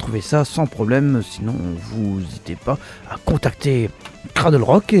pouvoir trouver ça sans problème. Sinon, vous n'hésitez pas à contacter Cradle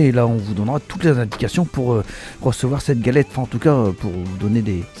Rock et là on vous donnera toutes les indications pour recevoir cette galette. Enfin, en tout cas, pour vous donner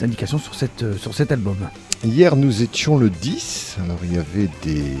des indications sur cet album. Hier, nous étions le 10, alors il y avait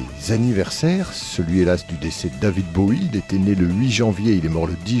des anniversaires, celui hélas du décès de David Bowie, il était né le 8 janvier, il est mort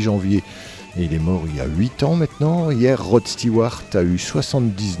le 10 janvier et il est mort il y a 8 ans maintenant. Hier, Rod Stewart a eu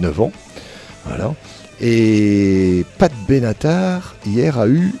 79 ans, voilà. Et Pat Benatar, hier, a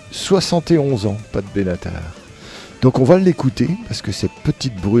eu 71 ans, Pat Benatar. Donc on va l'écouter, parce que cette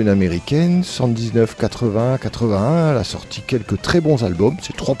petite brune américaine, 79, 80, 81, elle a sorti quelques très bons albums,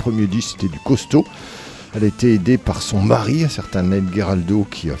 ses 3 premiers disques c'était du costaud. Elle a été aidée par son mari, un certain Neil Geraldo,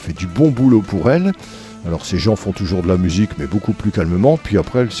 qui a fait du bon boulot pour elle. Alors ces gens font toujours de la musique, mais beaucoup plus calmement. Puis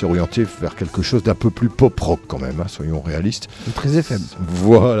après, elle s'est orientée vers quelque chose d'un peu plus pop-rock quand même, hein, soyons réalistes. Très FM.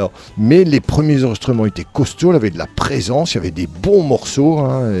 Voilà. Mais les premiers enregistrements étaient costauds, elle avait de la présence, il y avait des bons morceaux.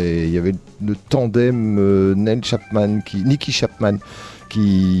 Hein, et il y avait le tandem Nicky Chapman,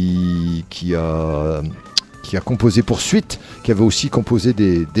 qui a composé pour Suite, qui avait aussi composé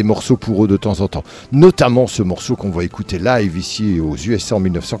des morceaux pour eux de temps en temps. Notamment ce morceau qu'on va écouter live ici aux USA en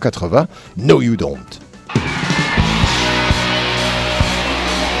 1980, No You Don't.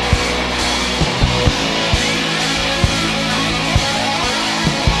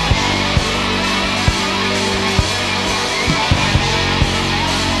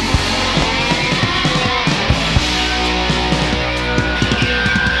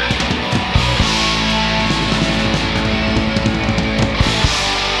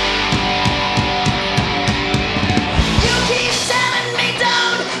 You keep telling me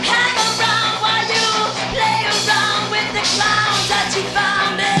don't hang around while you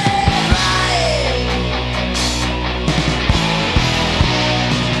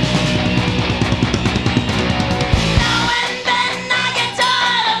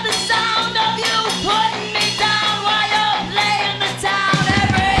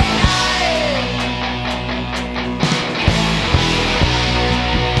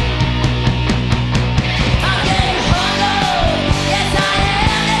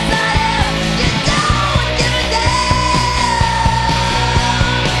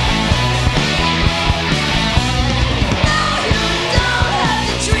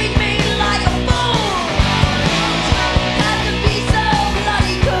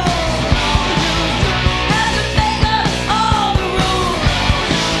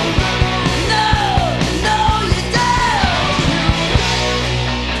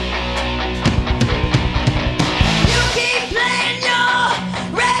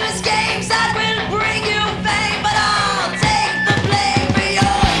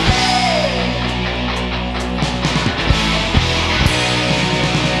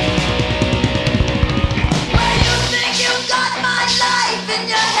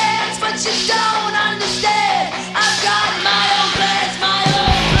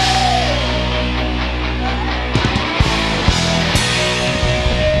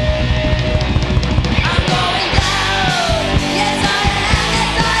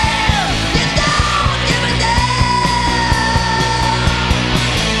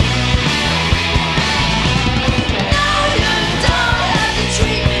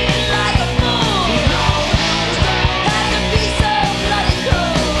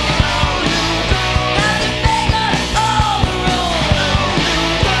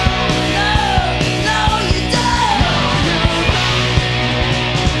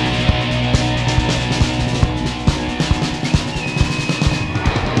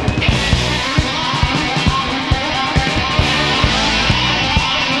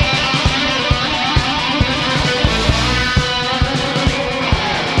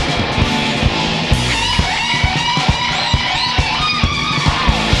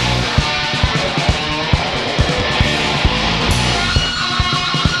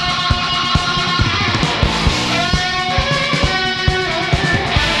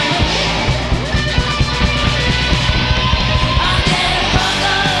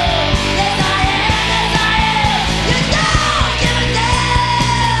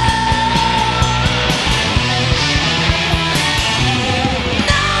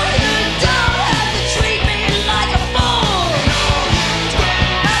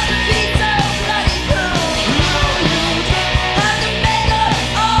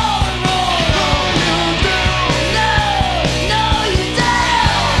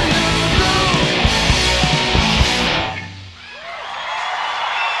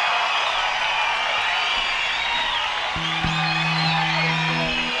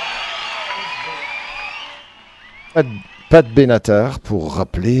Pat Benatar pour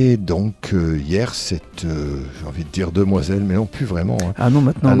rappeler donc hier cette, j'ai envie de dire demoiselle, mais non plus vraiment. Hein. Ah non,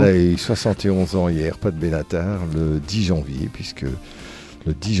 maintenant. Elle a eu 71 ans hier, Pat Benatar, le 10 janvier, puisque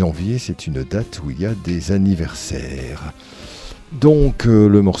le 10 janvier c'est une date où il y a des anniversaires. Donc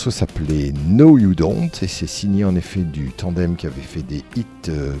le morceau s'appelait No You Don't et c'est signé en effet du tandem qui avait fait des hits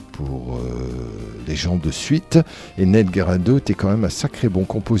pour les gens de suite. Et Ned Garado était quand même un sacré bon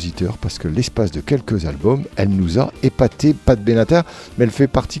compositeur parce que l'espace de quelques albums, elle nous a épaté, Pat Benatar, mais elle fait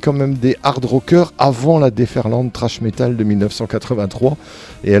partie quand même des hard rockers avant la déferlante thrash metal de 1983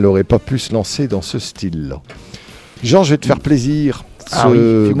 et elle n'aurait pas pu se lancer dans ce style-là. Jean, je vais te faire plaisir.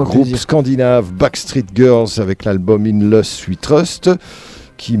 Groupe plaisir. Scandinave Backstreet Girls avec l'album In Lust We Trust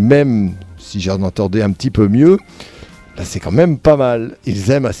qui même si j'en entendais un petit peu mieux là c'est quand même pas mal.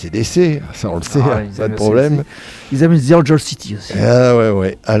 Ils aiment ACDC, ça on le sait, pas de problème. Ils aiment The Angel City aussi. Ah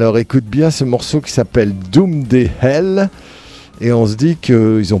ouais. Alors écoute bien ce morceau qui s'appelle Doom Day Hell et on se dit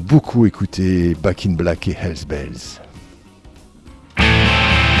qu'ils ont beaucoup écouté Back in Black et Hell's Bells.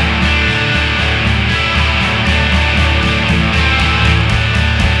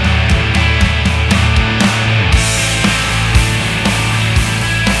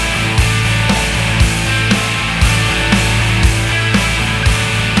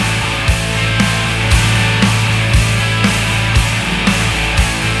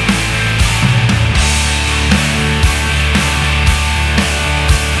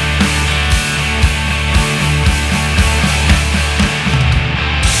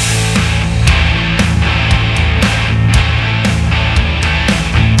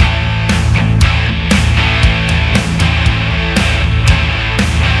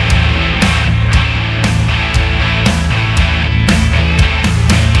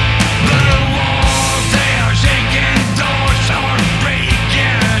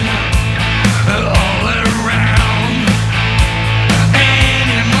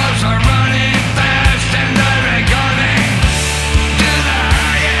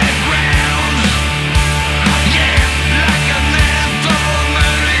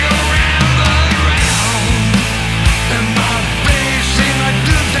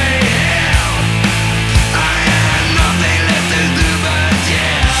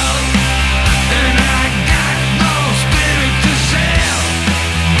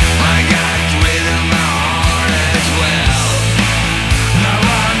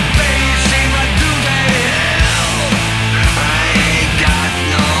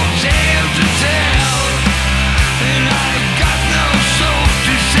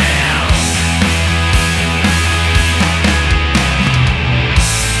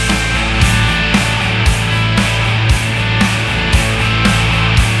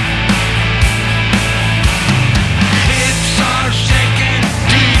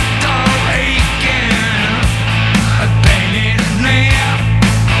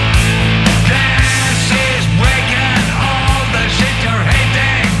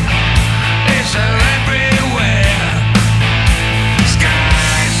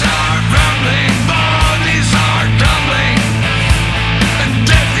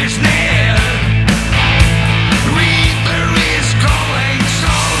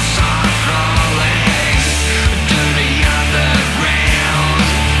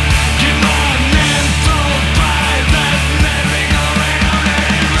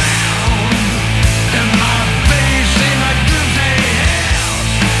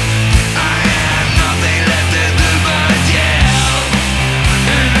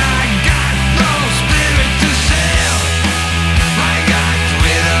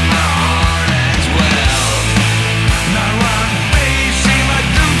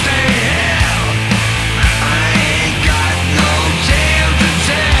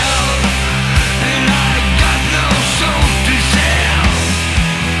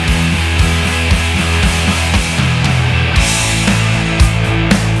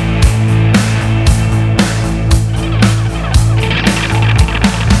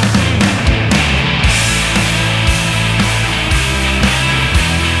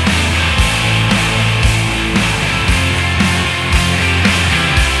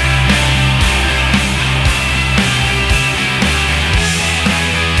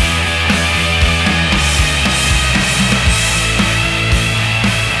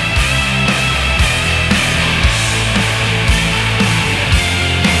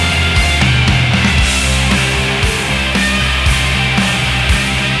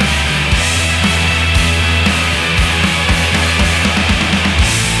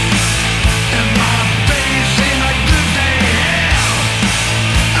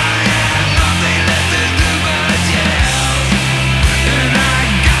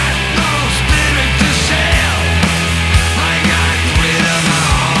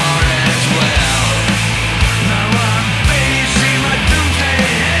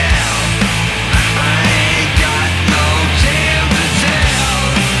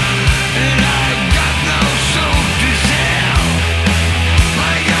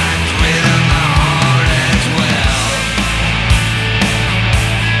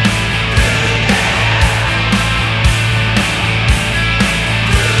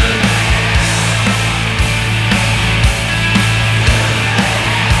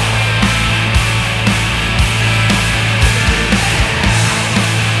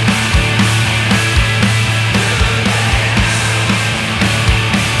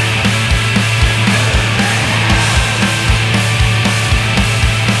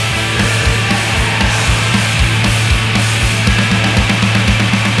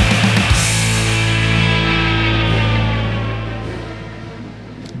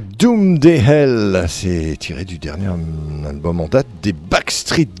 Doom Day Hell, c'est tiré du dernier album en date des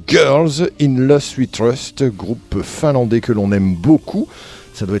Backstreet Girls, In Loss We Trust, groupe finlandais que l'on aime beaucoup.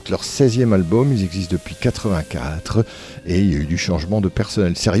 Ça doit être leur 16e album, ils existent depuis 84 et il y a eu du changement de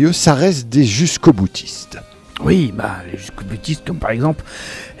personnel sérieux, ça reste des jusqu'au-boutistes. Oui, les jusqu'au-boutistes comme par exemple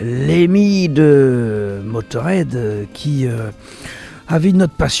Lemmy de Motorhead qui avait une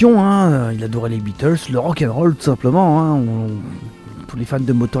autre passion, il adorait les Beatles, le rock'n'roll tout simplement, tous les fans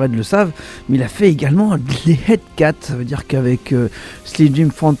de Motorhead le savent, mais il a fait également les Headcats, ça veut dire qu'avec Slim Jim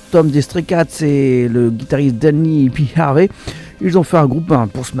Phantom des Stray Cats et le guitariste Danny P. Harvey, ils ont fait un groupe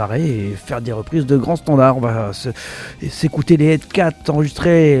pour se marrer et faire des reprises de grands standards. On va s'écouter les Headcats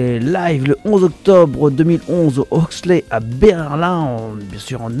enregistrés live le 11 octobre 2011 au Oxley à Berlin, bien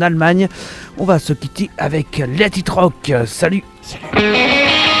sûr en Allemagne. On va se quitter avec Let It Rock. Salut.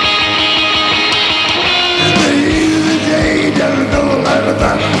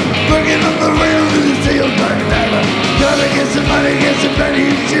 Working on the rails with his tail turned out. Gotta get some money, get some brand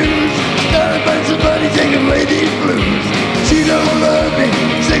new shoes. Gotta find somebody taking away these blues. She don't love me,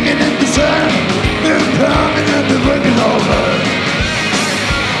 singing in the sun. They're coming and they're working all hard.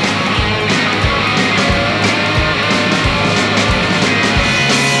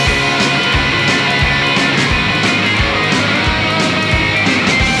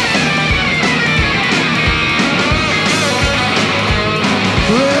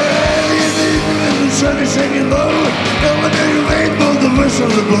 Sun is sinking low, elevator rainbow, the whistle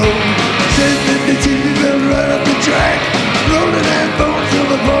to blow. Sitting in the TV bill right up the track, rolling and bones till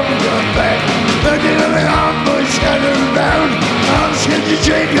the moment run back. Looking on the arm, boys scattered around. I'm scared to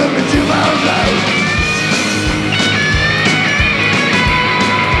train coming 2 miles out.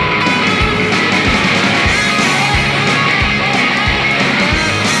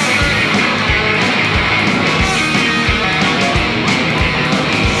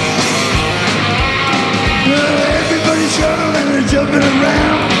 Jumping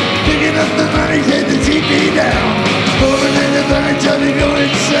around, picking up the money, take the TV down. Moving in the van until they go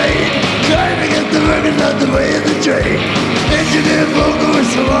insane. Trying to get the records out the way of the train. Engineer vocal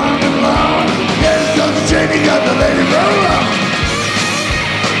whistle